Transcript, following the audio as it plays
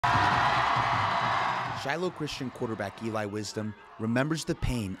Shiloh Christian quarterback Eli Wisdom remembers the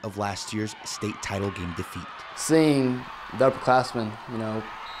pain of last year's state title game defeat. Seeing the upperclassmen,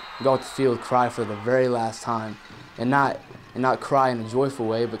 go off the field, cry for the very last time, and not cry in a joyful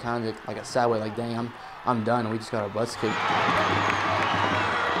way, but kind of like a sad way, like, dang, I'm done. We just got our butts kicked.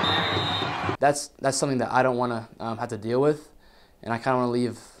 That's something that I don't want to have to deal with, and I kind of want to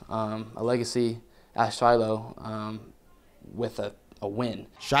leave a legacy at Shiloh with a win.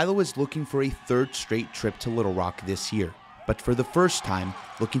 Shiloh is looking for a third straight trip to Little Rock this year, but for the first time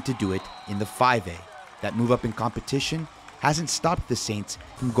looking to do it in the 5A. That move up in competition hasn't stopped the Saints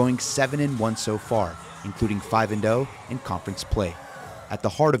from going 7-1 so far, including 5-0 in conference play. At the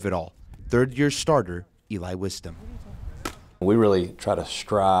heart of it all, third-year starter Eli Wisdom. We really try to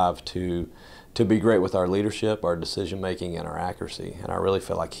strive to be great with our leadership, our decision-making, and our accuracy. And I really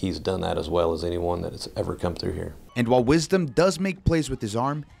feel like he's done that as well as anyone that has ever come through here. And while Wisdom does make plays with his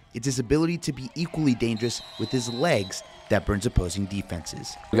arm, it's his ability to be equally dangerous with his legs that burns opposing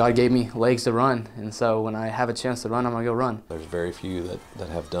defenses. God gave me legs to run, and so when I have a chance to run, I'm going to go run. There's very few that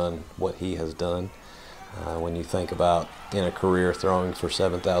have done what he has done. When you think about in a career throwing for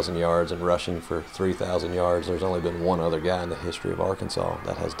 7,000 yards and rushing for 3,000 yards, there's only been one other guy in the history of Arkansas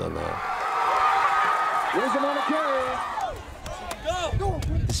that has done that. Wisdom on the carry.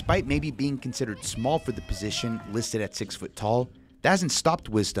 Despite maybe being considered small for the position, listed at 6 foot tall, that hasn't stopped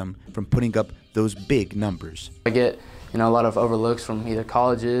Wisdom from putting up those big numbers. I get a lot of overlooks from either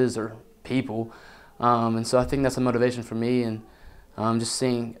colleges or people, and so I think that's a motivation for me. And just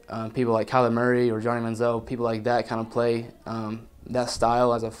seeing people like Kyler Murray or Johnny Manziel, people like that kind of play that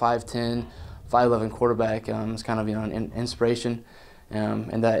style as a 5'10", 5'11" quarterback is kind of an inspiration,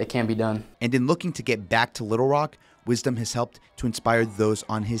 and that it can be done. And in looking to get back to Little Rock, Wisdom has helped to inspire those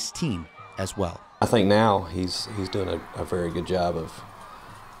on his team as well. I think now he's doing a very good job of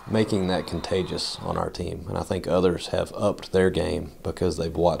making that contagious on our team, and I think others have upped their game because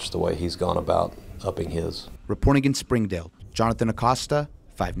they've watched the way he's gone about upping his. Reporting in Springdale, Jonathan Acosta,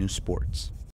 5 News Sports.